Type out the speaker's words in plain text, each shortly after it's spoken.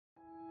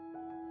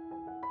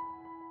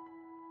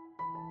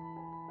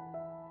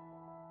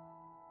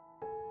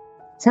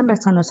Сайн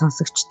байцгаана уу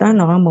сонсогчдоо.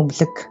 Ногоон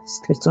бөмбөлөг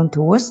сэтгэл зүйн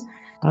төвөөс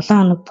 7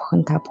 хоног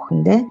бүхэн та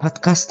бүхэндээ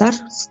подкастаар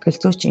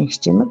сэтгэл зүйчин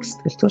хэмжээмэг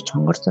сэтгэл зүйч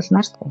хонгорцол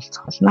нарт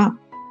уулзах болно.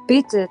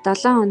 Бид 7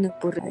 хоног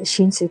бүр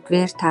шин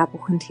сэдвээр та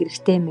бүхэнд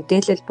хэрэгтэй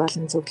мэдээлэл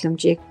болон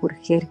зөвлөмжийг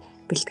хүргэхээр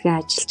бэлтгэн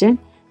ажиллаж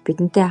байна.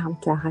 Бидэнтэй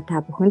хамт байгаа та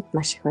бүхэнд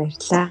маш их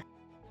баярлалаа.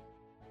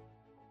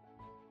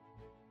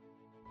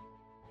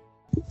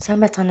 Сайн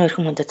байцгаана уу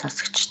эрхэм хүндэт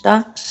сонсогчдоо.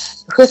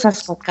 Өхөө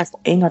сонс подкаст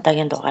энэ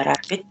удаагийн дугаараар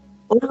бид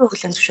өөрийгөө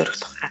хүлээн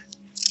зөвшөөрөх тухай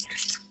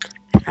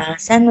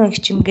сайн уу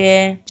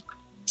хэмжимгээ.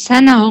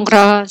 Сайн аа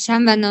хонгороо,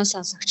 сайн байна уу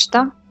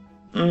сонсогчдоо.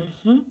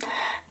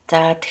 За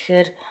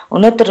тэгэхээр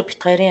өнөөдөр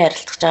бид хоёрын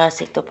ярилцах байгаа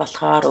сэдв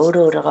болохоор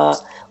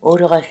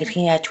өөрийгөө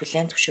хэрхэн яаж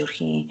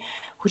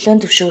хүлээн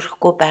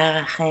зөвшөөрөхгүй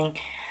байгаахын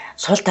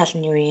сул тал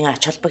нь юу юм,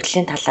 ач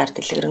холбогдлын талаар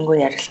дэлгэрэнгүй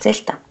ярилцъя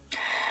л та.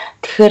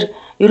 Тэгэхээр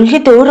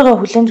ерөнхийдөө өөрийгөө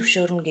хүлээн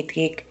зөвшөөрнө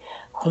гэдгийг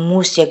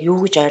хүмүүс яг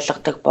юу гэж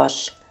ойлгодог бол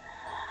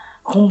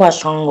хүн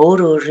болгон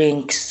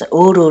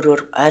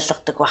өөрөөр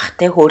ойлгодог бах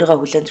те өөрийгөө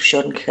хүлээн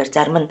зөвшөөрнө гэхээр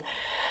зарим нь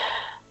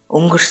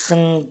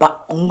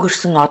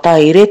өнгөрсөн одоо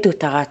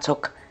ирээдүйтэйгээ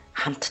цуг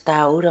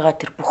хамтдаа өөрийгөө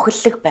тэр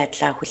бүхэллэг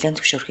байдлаа хүлээн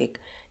зөвшөөрөхийг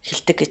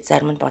хэлдэг гэж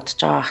зарим нь бодож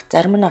байгаа бах.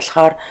 Зарим нь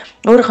болохоор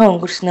өөрийнхөө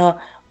өнгөрснөө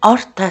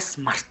ортаас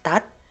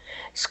мартаад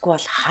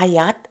эсвэл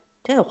хаяад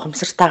те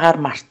ухамсартайгаар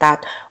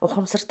мартаад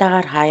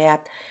ухамсартайгаар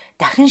хаяад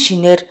дахин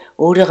шинээр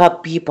өөрийгөө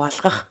бий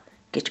болгох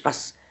гэж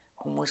бас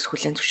хүмүүс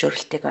хүлээн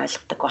зөвшөөрөлтийг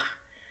ойлгодог баг.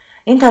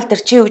 Энэ тал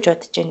дээр чи юу гэж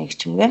бодож байна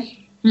гिचмгээ?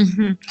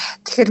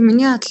 Тэгэхээр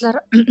миний бодлоор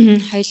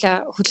хоёлаа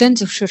хүлээн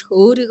зөвшөөрөх,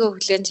 өөрийгөө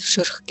хүлээн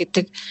зөвшөөрөх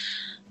гэдэг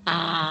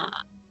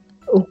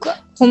үг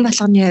хүн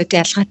болгоны хувьд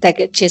ялгаатай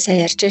гэж чи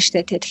сая ярьж байна шүү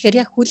дээ. Тэгэхээр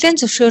яг хүлээн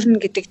зөвшөөрнө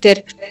гэдэг дээр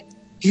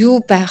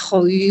юу байх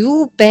вэ?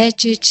 Юу байж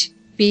иж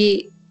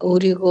би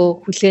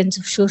өөрийгөө хүлээн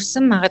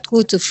зөвшөөрсөн,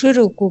 магадгүй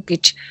зөвшөөрөөгүй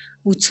гэж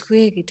үзэх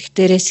вэ гэдэг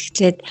дээрээс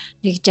эхлээд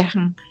нэг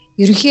жаахан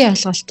ерөнхий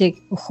ойлголтыг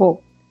өгөх үү?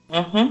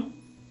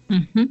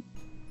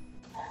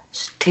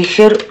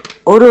 Тэгэхээр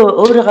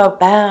өөрийгөө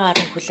байгаагаар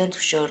хүлээн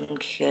зөвшөөрнө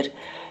гэхээр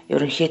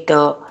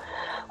ерөнхийдөө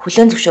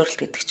хүлээн зөвшөөрөл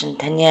гэдэг чинь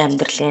таны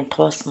амьдралын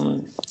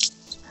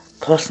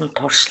туулсан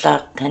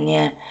туршлага,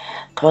 таны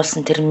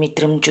туулсан тэр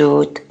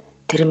мэдрэмжүүд,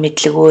 тэр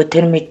мэдлэгүүд,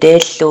 тэр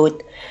мэдээллүүд,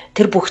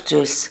 тэр бүх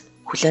зүйлс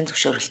хүлээн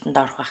зөвшөөрөлтөнд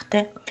орох бах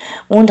те.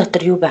 Үүн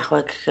дотор юу байх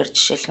вэ гэхээр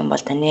жишээлх юм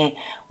бол таны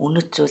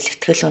үнэт зүйл,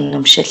 сэтгэл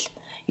үнэмшил,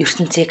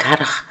 ертөнцийг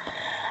харах,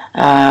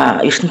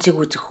 ертөнцийг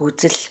үзэх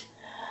үзэл,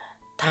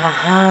 та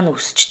хаана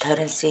өсч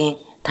торинсын,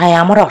 та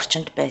ямар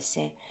орчинд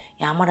байсан,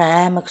 ямар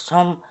аймаг,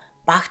 сум,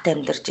 багт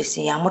амьдарч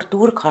исэн, ямар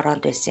дүүрэг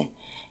хороонд байсан.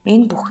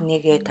 Энэ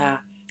бүхнийгээ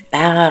та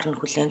байгаар нь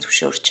хүлээн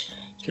зөвшөөрч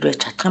хэрвээ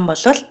чадах юм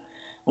бол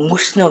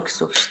өнгөрснөө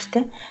гэсэн үг шүү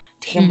дээ.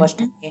 Тэгэх юм бол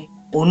таны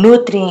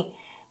өнөөдрийн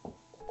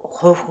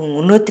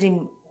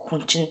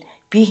хүн чинь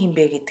би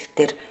хинбэ гэдэг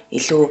дээр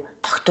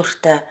илүү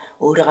тогтвортой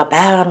өөрийгөө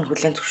байгаар нь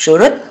хүлээн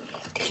зөвшөөрөөд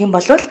тэгэх юм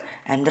бол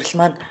амьдрал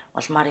маань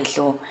улмаар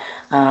илүү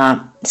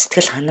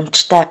сэтгэл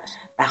ханамжтай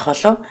байх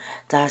болов.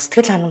 За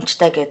сэтгэл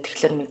ханамжтай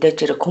гэхэлэр мэдээж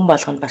хэрэг хүн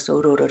болгонд бас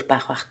өөрөөр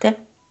байх бах те.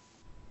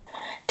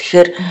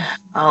 Тэгэхээр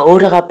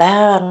өөрийгөө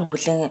байгаар нь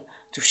хүлээн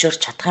зөвшөөрч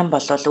чадах юм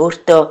бол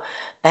өөртөө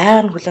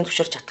байгаар нь хүлээн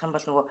зөвшөөрч чадах юм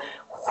бол нөгөө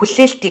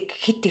хүлээлтийг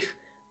хит их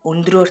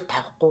өндрөөр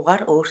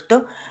тавихгүйгээр өөртөө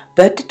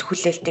бодит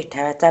хүлээлтийг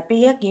тавиа. За би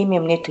яг ийм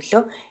юмны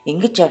төлөө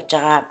ингэж явж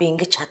байгаа. Би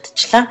ингэж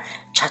чадчихлаа.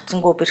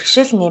 Чадсангүй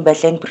бэрхшээл нэм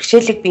байлаа.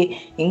 Бэрхшээлийг би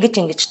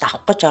ингэж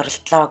давах гэж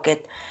оролдлоо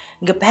гэд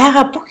ингээ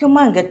байгаа бүх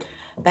юмаа ингээд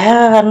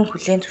байгаагаар нь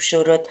хүлээн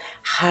зөвшөөрөөд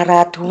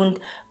хараа түүнд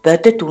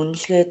бодит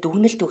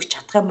дүгнэлт өгч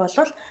чадах юм бол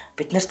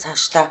бид нар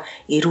цаашдаа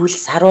эрүүл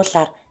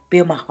саруулаар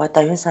бие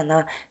махбодоо юун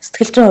санаа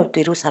сэтгэл зүйн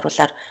хувьд эрүүл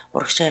саруулаар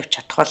урагшаа явж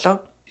чадах болов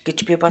гэж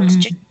би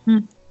бодож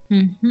байна.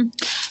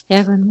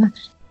 Яг үнэ.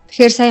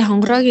 Тэгэхээр сая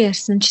хонгороогийн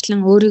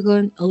ярьсанчлан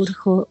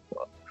өөрийнхөө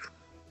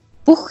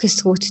бүх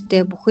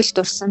хэсгүүдтэй, бүхэл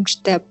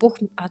дурсамжтай, бүх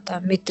одоо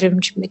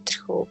мэдрэмж,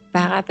 мэдрэх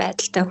байгаа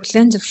байдалтай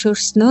хүлээн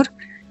зөвшөөрснөөр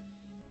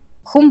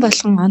хүн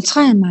болгон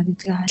онцгой юм а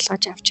гэдгийг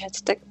ойлгож авч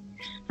чаддаг.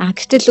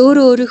 Гэтэл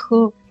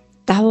өөрийнхөө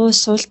давуу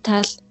сул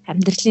тал,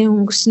 амьдралын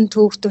өнгөрсөн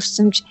түүх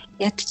дурсамж,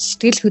 ядч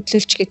сэтгэл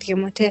хөдлөлч гэдэг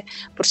юм уу те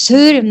бүр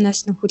суур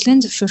юмнаас нь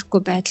хүлээн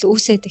зөвшөөрөхгүй байдал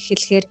үүсээд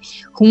эхлэхээр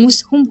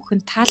хүн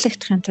бүхэнд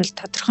таалагдахын тулд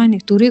тодорхой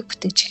нэг дүрийг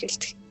бүтээж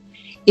эхэлдэг.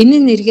 Энэ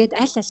нь эргээд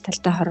аль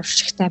талдаа хор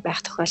уршигтай байх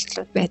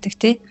тохиолдлууд байдаг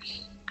те.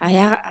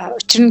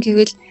 Учир нь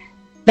гэвэл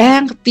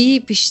байнга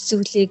бие биш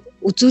зүйлийг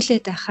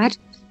үзүүлээд байхаар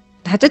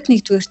надад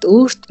нэгдүгээрт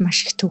өөрт маш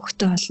их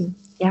төвөгтэй болно.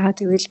 Яагаад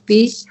гэвэл би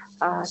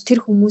тэр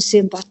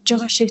хүмүүсийн бодож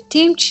байгаа шиг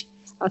тиймч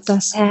одоо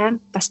сайн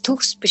бас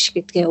төгс биш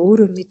гэдгээ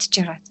өөрөө мэдж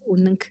байгаа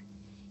үнэнг.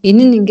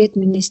 Энэ нь ингээд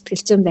миний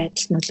сэтгэл зүйн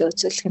байдалд нөлөө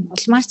үзүүлэх юм.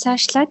 Улмаар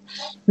цаашлаад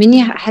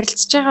миний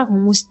харилцаж байгаа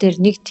хүмүүстээр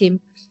нэг тийм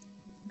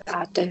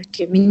одоо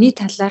миний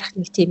талаарх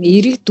нэг тийм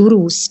эерэг дүр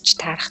үүсч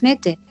таарах нэ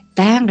тэ.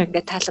 Байнга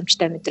ингээд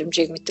тааламжтай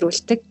мэдрэмжийг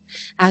мэдрүүлдэг.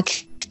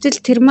 Гэтэл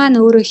тэр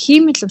маань өөрөө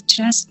хиймэл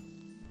учраас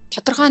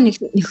тодорхой нэг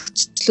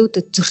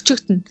нөхцлүүдэд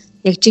зөрчигдөн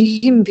яг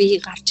жинхэнэ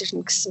бие гарч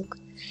ирнэ гэсэн үг.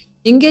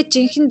 Ингээд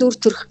жинхэнэ дүр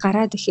төрх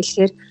гараад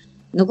эхлэхээр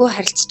нөгөө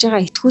харилцаж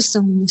байгаа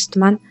итгүүлсэн хүмүүст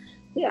маань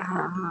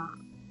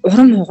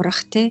урам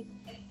хугарах те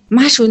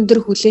маш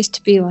өндөр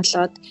хүлээлт бий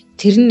болоод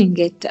тэр нь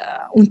ингээд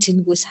үн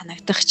цэнэгүй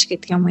санагдах ч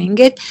гэдэг юм уу.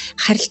 Ингээд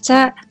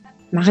харилцаа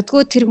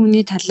магадгүй тэр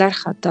хүний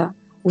талаарх одоо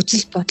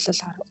үзэл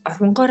бодлол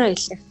оронгороо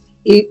илэх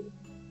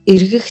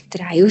эргэх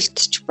тэр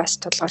аюултч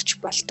бас тулгарч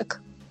болдог.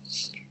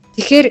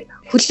 Тэгэхээр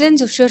хүлээн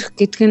зөвшөөрөх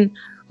гэдэг нь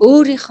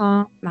өөрийнхөө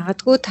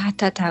магадгүй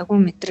таагүй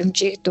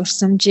мэдрэмжийг,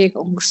 дурсамжийг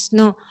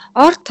өнгөрснөө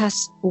ор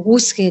тас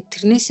өгүүлсгээд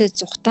тэрнээсээ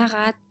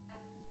зүхтаагаад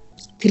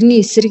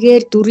тэрний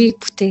эсрэгээр дүрийг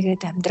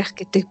бүтээгээд амьдрах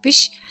гэдэг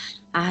биш.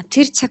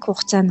 Тэр цаг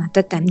хугацаа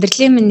надад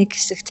амьдралын минь нэг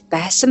хэсэгт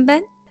байсан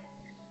байна.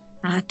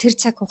 Тэр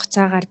цаг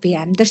хугацаагаар би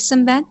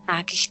амьдарсан байна.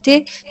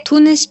 Гэхдээ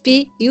түүнээс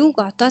би юуг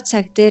одоо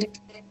цаг дээр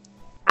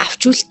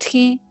авч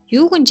үлдэхийн,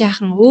 юуг нь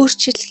жаахан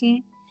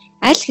өөрчлөхийн,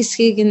 аль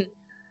хэсгийг нь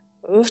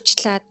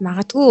уучлаад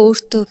магадгүй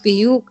өөртөө би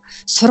юуг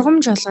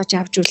сургамж олгож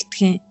авч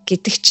үлдэхийн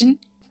гэдэг чинь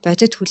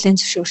бодит хүлээн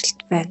зөвшөөрөлт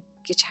байна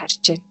гэж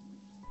харж байна.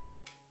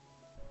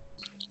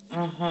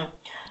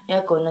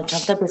 Яг өнөө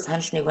чамтай би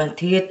санал нэг байна.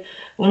 Тэгээд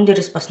үн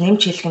дээрээс бас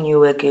нэмж хэлэх нь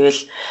юу вэ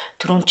гэвэл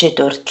түрүүнчээ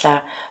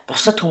дурдлаа.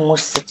 Бусад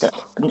хүмүүсд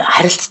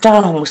харилцаж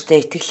байгаа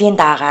хүмүүстэй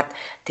итгэлийн даагаад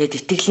тэгээд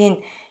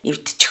итгэлийн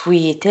эвдчих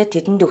үе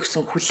тэдэнд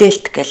өгсөн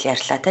хүлээлт гэж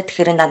ярьлаа.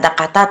 Тэгэхээр дандаа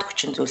гадаад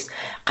хүчин зүйлс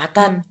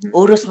гадаад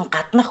өөрөөс нь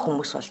гаднах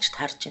хүмүүс болж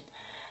тарж байна.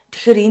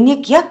 Тэгэхээр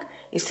энийг яг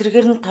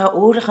эсрэгээр нь та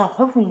өөрийнхөө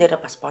хувь хүнээрээ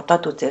бас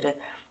бодоод үзээрэй.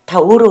 Та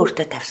өөрөө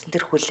өөртөө тавьсан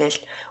тэр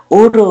хүлээлт,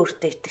 өөрөө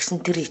өөртөө итгэсэн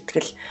тэр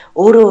итгэл,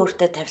 өөрөө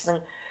өөртөө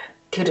тавьсан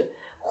тэр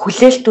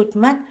хүлээлтүүд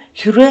маань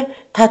хэрвээ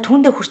та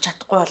түүндээ хүрч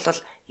чадахгүй бол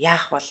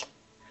яах вэ?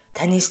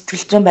 Таны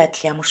сэтгэл зүйн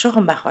байдал ямар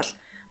шуухан байх вэ?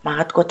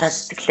 Магадгүй та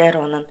сэтгэлээр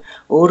унана,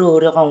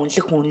 өөрийнхөө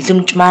үнэлэх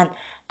үнэлэмж маань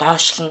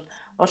доошлно.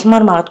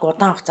 Улмаар магадгүй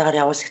удаан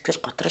хугацаагаар явал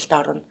сэтгэл готролд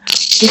орно.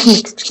 Гэх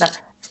мэтчлэн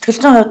сэтгэл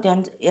зүйн хувьд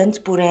янз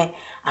бүрийн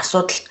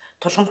асуудал,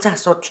 тулгымцсан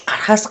асуудал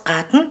гарахаас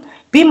гадна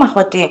бие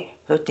махбодын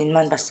хувьд энэ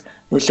маань бас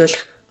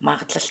нөлөөлөх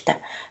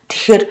магадлалтай.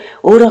 Тэгэхээр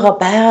өөрөөгөө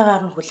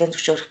байгаагаар нь хүлээн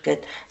зөвшөөрөх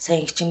гээд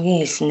сайн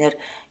хичмгийн хэлснээр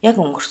яг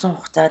өнгөрсөн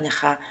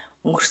хугацааныхаа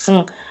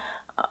өнгөрсөн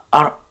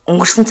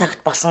цагт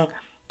болсон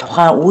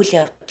тухайн үйл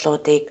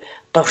явдлуудыг,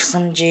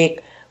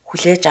 дурсамжийг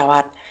хүлээж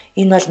аваад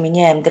энэ бол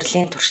миний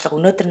амьдралын туршлага,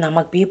 өнөөдөр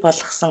намайг бий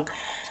болгосон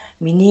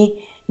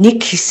миний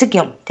нэг хэсэг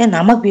юм.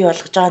 Намайг бий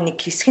болгож байгаа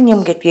нэг хэсэг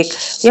юм гэдгийг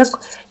яг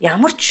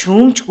ямар ч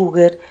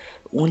шүүмжгүйгээр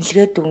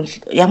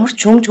ямар ч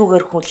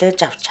шүүмжгүйгээр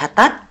хүлээж авч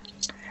чадаад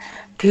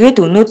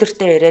тэгээд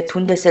өнөөдөртөө ирээд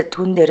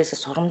түн дээрээсээ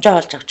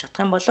сурамжаа олж авч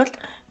чадах юм бол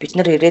бид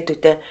нар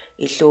ирээдүйдээ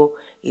илүү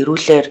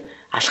эрүүлэр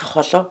алхах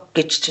болов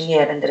гэж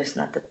чиний яриан дээрээс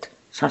надад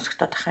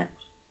сонсогдоод байна.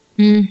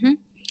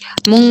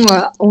 Мөн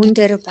үүн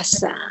дээр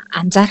бас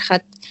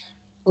анзаархад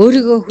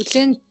өөрийгөө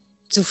хүлээн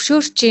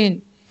зөвшөөрч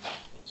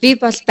би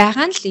бол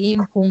байгаа нь л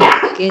ийм хүн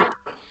гээд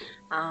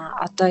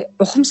одоо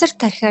ухамсар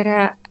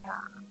тархиараа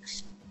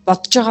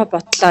бодож байгаа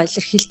бодлоо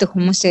илэрхийлдэг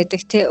хүмүүс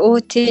байдаг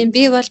тийм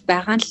би бол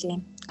байгаа нь л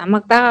ийм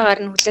намайг байгаагаар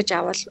нь хүлээж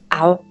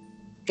ав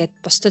гэд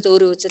бусдад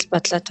өөрөө үзэл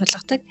бодлоо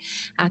тулгадаг.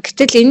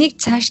 Гэтэл энийг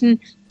цааш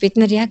нь бид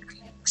нар яг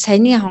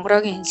саяны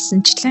хонгороогийн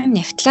хэлсэнчлэн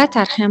нягтлаа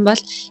тарах юм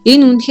бол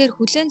энэ үнэхээр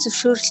хүлээн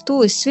зөвшөөрөлт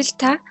үү эсвэл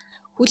та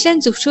хүлээн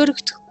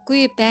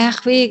зөвшөөрөгдөхгүй байх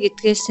вэ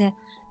гэдгээс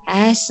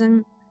айсан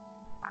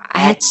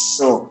айц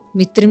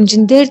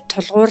мэдрэмжэн дээр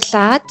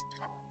тулгуурлаад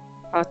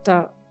одоо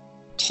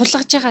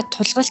тулгаж байгаа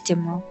тулгалт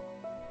юм уу?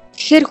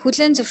 Тэгэхээр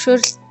хүлээн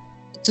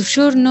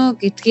зөвшөөрнө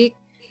гэдгийг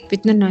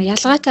бид нар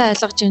ялгаатай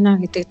ойлгож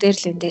байна гэдэг дээр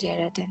л энэ дээр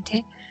яриад байна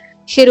тий.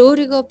 Тэгэхээр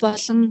өөрийгөө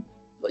болон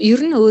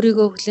ер нь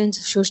өөрийгөө хүлээн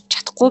зөвшөөрч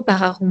чадахгүй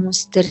байгаа хүмүүс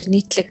төр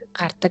нийтлэг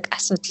гардаг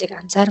асуудлыг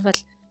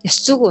анзаарвал ёс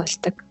зүг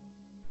болдог.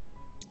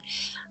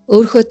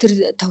 Өөрийнхөө тэр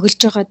тоглож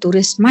байгаа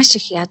дүрээс маш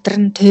их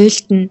ядарн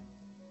туйлдна.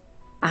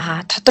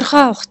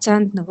 Тодорхой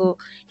хугацаанд нөгөө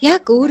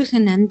яг өөрийнх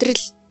нь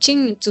амьдрал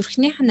чин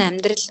зүрхнийх нь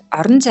амьдрал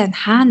орон зай нь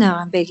хаана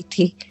байгаа юм бэ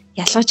гэдгийг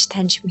ялгаж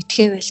таньж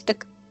мэдхээ байлдаг.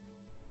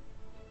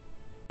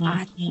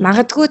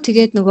 Магадгүй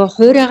тэгээд нөгөө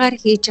хуурайгаар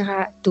хийж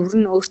байгаа дүр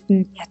нь өөрт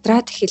нь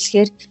ядраад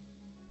эхлэхээр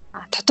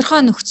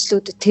тодорхой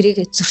нөхцлүүдэд тэрийг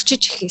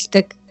зөрчиж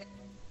эхэлдэг.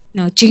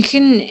 Нөгөө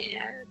жинхэнэ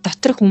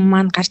дотор хүмүүс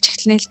маань гарч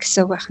эхэлнэ л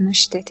гэсэн үг байх нь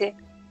шүү дээ тий.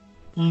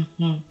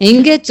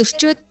 Ингээд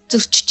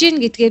зөрчиж гин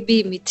гэдгээ би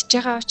мэдж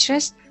байгаа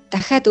учраас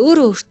дахиад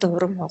өөртөө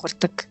урам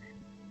хугардаг.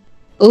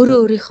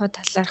 Өөрийнхөө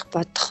талаарх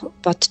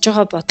бодож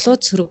байгаа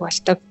бодлууд сөрөг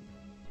болдог.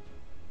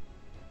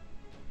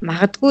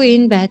 Магадгүй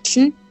энэ байдал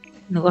нь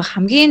нөгөө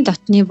хамгийн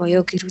дотны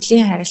буюу гэр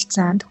бүлийн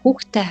харилцаанд,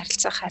 хүүхдтэй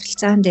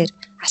харилцаан дээр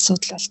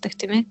асуудал болдог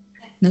тийм ээ.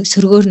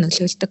 Сөргөөр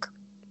нөлөөлдөг.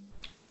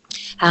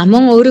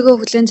 Мөн өөрийгөө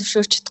хүлээн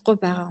зөвшөөрч чадахгүй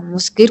байгаа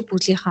хүмүүс гэр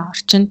бүлийнхаа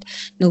орчинд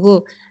нөгөө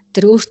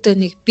тэр өөртөө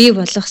нэг бий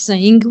болгосон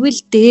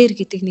ингвэл дээр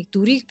гэдэг нэг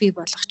дүрийг бий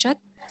болгочоод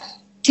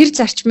тэр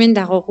зарчмын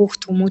дагуу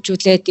хүүхд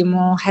хүмүүжүүлээд юм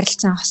уу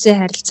харилцаан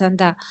хосын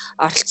харилцаанд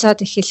оролцоод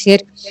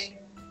эхлэхээр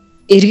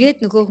эргээд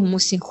нөгөө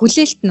хүмүүсийн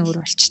хүлээлт нь өөр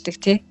болчдөг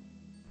тий.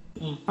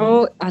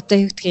 Одоо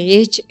юу гэдгийг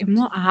ээж юм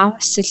уу аав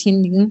эсвэл хин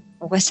нэгэн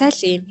угаасаа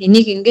л юм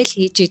энийг ингээл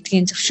хийж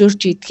идгийн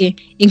зөвшөөрж идгийн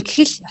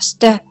ингэхэл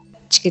ёстой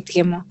ч гэдэг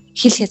юм уу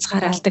хил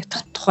хязгааралдаг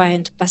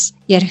тухайд бас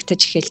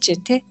яригдаж эхэлж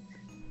байна тий.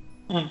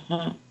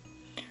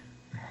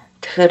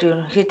 Тэгэхээр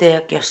ерөнхийдөө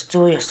яг ёс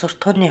зүй ёс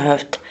суртахууны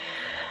хувьд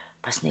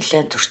бас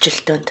нэлээд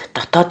зөрчилдөөнд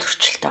дотоод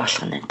зөрчилтэй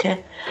болох нь тий.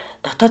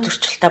 Дотоод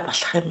зөрчилтэй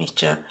болох юм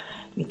чи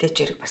мэдээж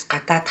хэрэг бас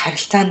гадаад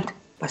харилцаанд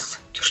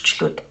бас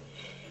зөрчлүүд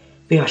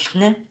бий болох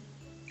нэ.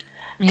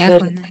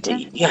 Яг үнэ.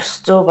 Ёс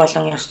зүй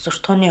болон ёс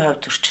зөрчилдөөний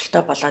хувьд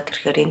зөрчилтэй болоод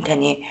ирэхээр энэ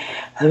таны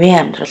хувийн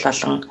амьдрал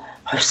болон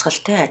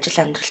хувьсгалтай ажил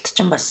амьдралд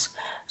чинь бас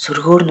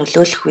сөргөөр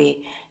нөлөөлөх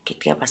вэ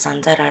гэдгээ бас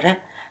анзаараарай.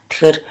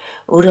 Тэгэхээр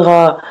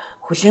өөрийгөө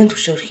хүлээн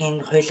зөвшөөрөхийн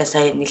хуулиа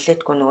сая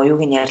нэлээдгүй нөгөө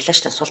юуг нь ярьлаа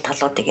шүү дээ, сул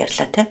талуудыг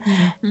ярьлаа тий.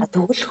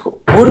 Тэгвэл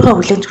өөрийгөө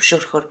хүлээн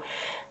зөвшөөрөхөөр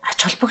ач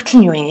холбогдол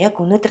нь юу юм? Яг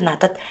өнөөдөр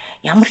надад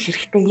ямар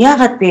хэрэгтэй?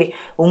 Яагаад би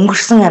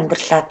өнгөрсөн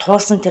амьдралаа,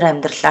 туулсан тэр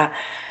амьдралаа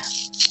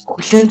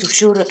хүлээн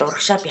зөвшөөрөөд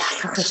урагшаа би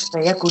халахах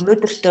ёстой. Яг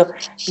өнөөдөртөө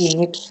би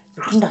энийг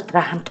зүрхэн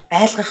дотроо хамт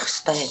байлгах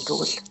ёстой юм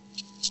тэгвэл.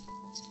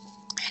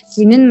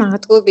 Энэ нь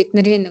магадгүй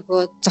бидний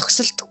нөгөө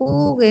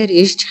зогсолтгүйгээр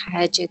ирж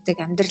хайж яадаг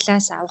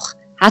амьдралаас авах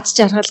аз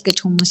жаргал гэж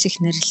хүмүүс их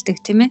нэрлэдэг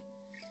тийм ээ.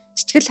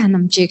 Сэтгэл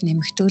ханамжийг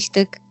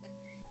нэмэгдүүлдэг.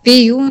 Би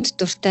юунд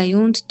дуртай,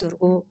 юунд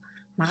дургүй,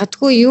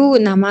 магадгүй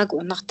юу намайг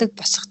унагадаг,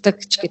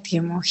 босгодог ч гэдэг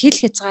юм уу. Хил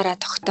хязгаараа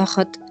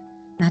тогтооход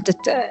надад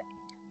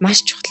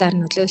маш чухлаар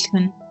нөлөөлөх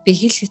нь би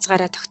хил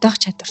хязгаараа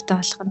тогтоох чадвартай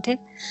болох нь тийм.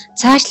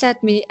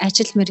 Цаашлаад ми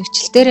ажил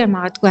мэргэжил дээрээ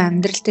магадгүй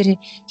амьдрал дээр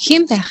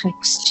хэн байхыг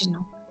хүсэж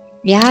байна уу?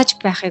 Яаж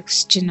байхыг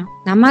хүсэж байна уу?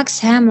 Намайг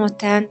сайн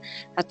муутай нь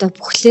одоо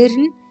бүхлээр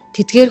нь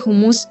тэдгээр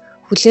хүмүүс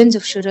хүлээн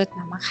зөвшөөрөөд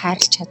намайг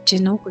хайрлаж чадж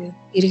байна уугүй юу?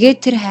 Эргээд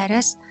тэр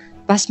хайраас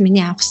бас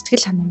миний авах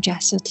сэтгэл ханамжийн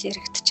асуудал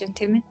яригдчихэж байна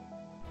тийм ээ.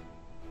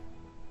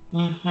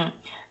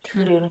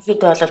 Тэгэхээр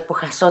ерөнхийдөө бол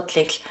бүх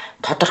асуудлыг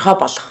тодорхой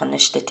болгох нь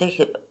шүү дээ тий.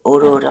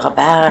 Өөрөө өөрийгөө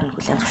байгаар нь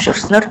хүлээн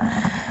зөвшөөрснөөр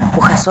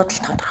бүх асуудал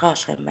тодорхой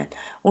болох юм байна.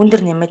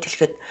 Үүндэр нэмээд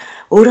хэлэхэд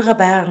өөрийгөө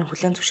байгаар нь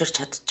хүлээн зөвшөөрч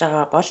чадж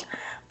байгаа бол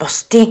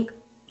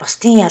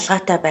бусдын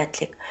ялгаатай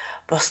байдлыг,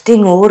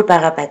 бусдын өөр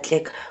байгаа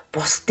байдлыг,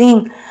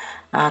 бусдын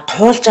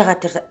туулж байгаа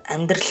тэр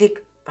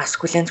амьдралыг бас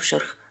хүлээн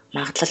зөвшөөрөх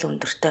магадлал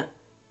өндөртэй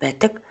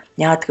байдаг.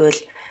 Яг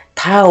гэвэл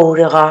та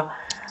өөрийгөө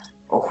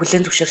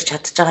хүлээн зөвшөөрч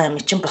чадж байгаа юм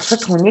чинь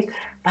бусад хүнийг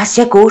бас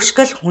яг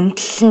өөрсгөл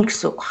хүндлэн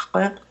гэсэн үг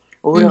байхгүй юу?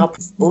 Өөрийгөө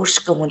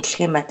өөрсгөө хүндлэх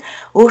юм байна.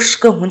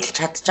 Өөрсгөө хүндэлж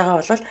чадж байгаа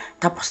бол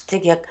та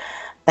бусдыг яг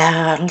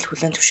байгаагаар нь л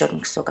хүлээн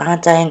зөвшөөрнө гэсэн үг.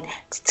 За энэ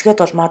цэцгээд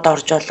бол мод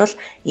орж болвол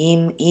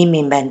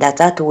ийм байна да.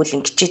 За тэгвэл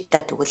ингэчээ та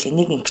тэгвэл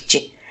энийг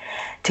ингэчээ.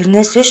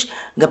 Тэрнээс биш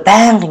ингээ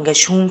байнга ингээ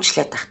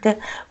шүүмжлээд тах те.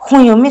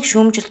 Хүн юмыг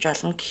шүүмжилж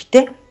болно.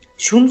 Гэхдээ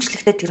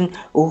шүүмжлэхдээ тэр нь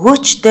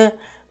өгөөчтэй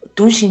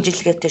дүн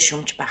шинжилгээтэй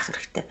шүмж байх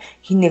хэрэгтэй.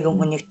 Хин нэгэн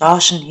хүнийг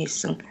доош нь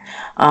хийсэн,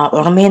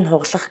 урмыг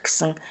хуглах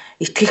гэсэн,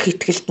 итгэх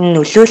итгэлд нь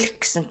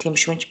нөлөөлөх гэсэн тийм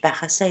шүмж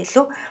байхаасаа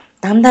илүү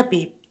дандаа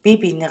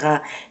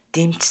бинийгаа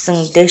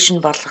дэмжсэн, дээш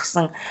нь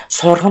болгосон,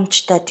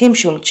 сургамжтай тийм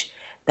шүмж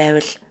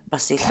байвал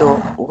бас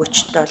илүү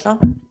өгөөчтэй болоо.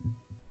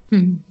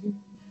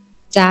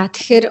 За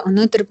тэгэхээр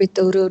өнөөдөр бид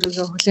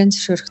өөрийгөө хүлээн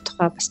зөвшөөрөх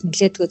тухай бас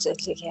нэлээдгүй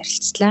зүйлийг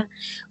ярилцлаа.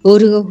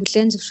 Өөрийгөө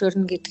хүлээн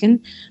зөвшөөрнө гэдэг нь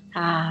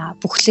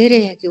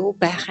бүхлээрээ яг юу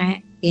байх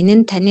юм?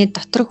 Энэ нь таны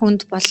дотор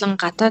хүнд болон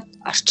гадаад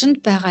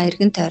орчинд байгаа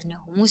эргэн тойрны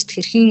хүмүүст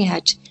хэрхэн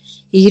яаж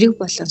эерэг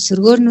болон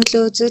сөргөөр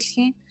нөлөө үзүүлэх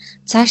юм?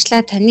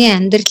 Цаашлаа таны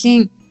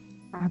амьдралын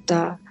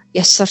одоо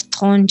ёс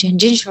суртахуун,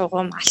 жанжин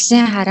шугам,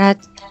 алсын хараад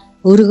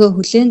өөрийгөө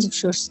хүлээн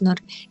зөвшөөрснөөр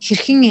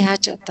хэрхэн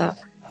яаж одоо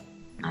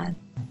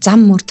зам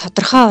мөр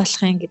тодорхой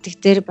болох юм гэдэг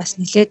дээр бас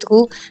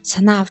нэлээдгүй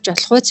санаа авч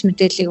болох үз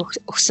мэдээллийг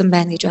өгсөн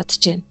байна гэж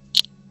бодож байна.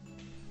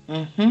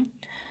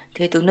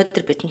 Тэгээд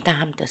өнөөдөр бидэнтэй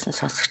хамт байсан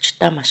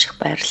сонсогчдоо маш их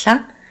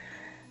баярлалаа.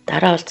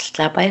 Дараа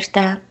уулзлаа баяр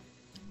таа.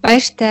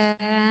 Баяр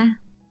таа.